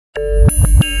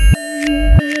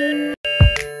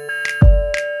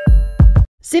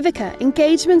Civica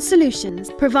Engagement Solutions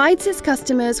provides its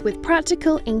customers with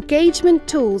practical engagement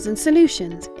tools and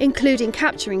solutions, including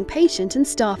capturing patient and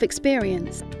staff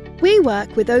experience. We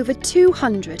work with over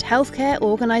 200 healthcare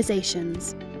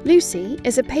organisations. Lucy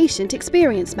is a patient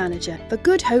experience manager for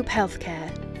Good Hope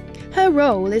Healthcare. Her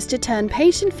role is to turn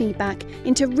patient feedback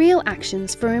into real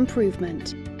actions for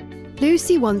improvement.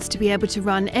 Lucy wants to be able to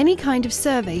run any kind of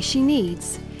survey she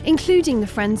needs, including the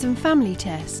friends and family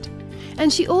test.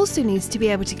 And she also needs to be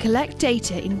able to collect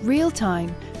data in real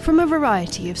time from a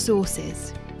variety of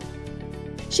sources.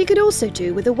 She could also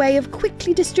do with a way of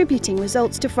quickly distributing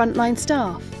results to frontline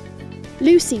staff.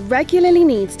 Lucy regularly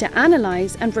needs to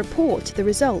analyse and report the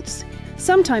results,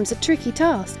 sometimes a tricky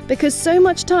task because so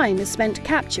much time is spent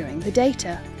capturing the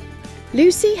data.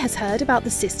 Lucy has heard about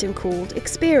the system called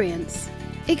Experience.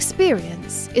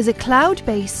 Experience is a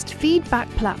cloud-based feedback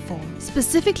platform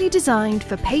specifically designed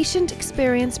for patient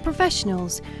experience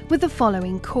professionals with the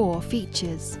following core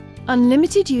features: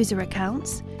 unlimited user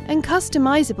accounts and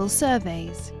customizable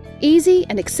surveys, easy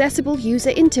and accessible user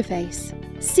interface,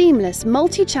 seamless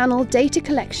multi-channel data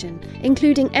collection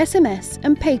including SMS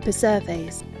and paper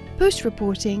surveys, push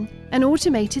reporting and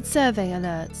automated survey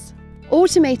alerts,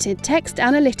 automated text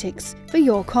analytics for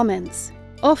your comments,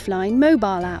 offline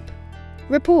mobile app.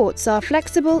 Reports are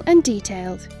flexible and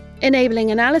detailed,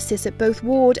 enabling analysis at both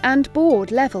ward and board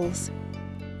levels.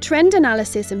 Trend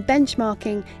analysis and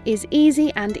benchmarking is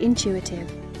easy and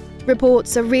intuitive.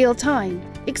 Reports are real-time,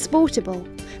 exportable,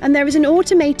 and there is an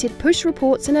automated push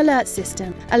reports and alert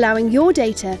system allowing your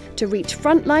data to reach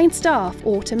frontline staff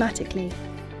automatically.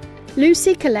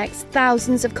 Lucy collects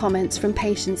thousands of comments from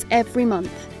patients every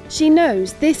month. She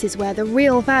knows this is where the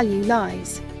real value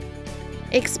lies.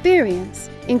 Experience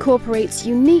incorporates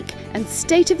unique and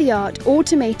state-of-the-art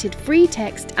automated free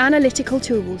text analytical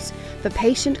tools for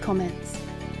patient comments.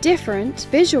 Different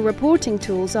visual reporting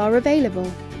tools are available,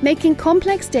 making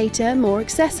complex data more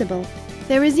accessible.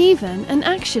 There is even an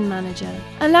action manager,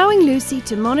 allowing Lucy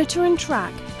to monitor and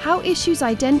track how issues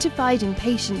identified in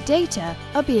patient data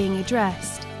are being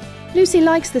addressed. Lucy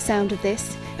likes the sound of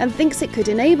this and thinks it could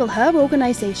enable her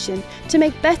organisation to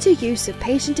make better use of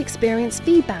patient experience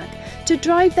feedback to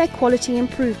drive their quality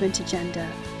improvement agenda.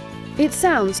 It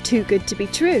sounds too good to be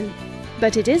true,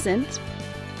 but it isn't.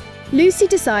 Lucy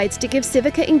decides to give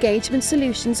Civica Engagement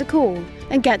Solutions a call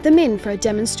and get them in for a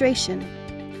demonstration.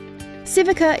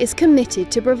 Civica is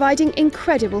committed to providing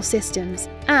incredible systems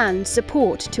and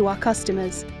support to our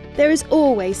customers. There is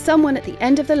always someone at the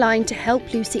end of the line to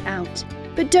help Lucy out.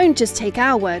 But don't just take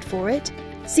our word for it.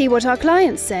 See what our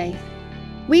clients say.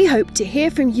 We hope to hear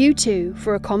from you too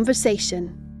for a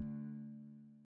conversation.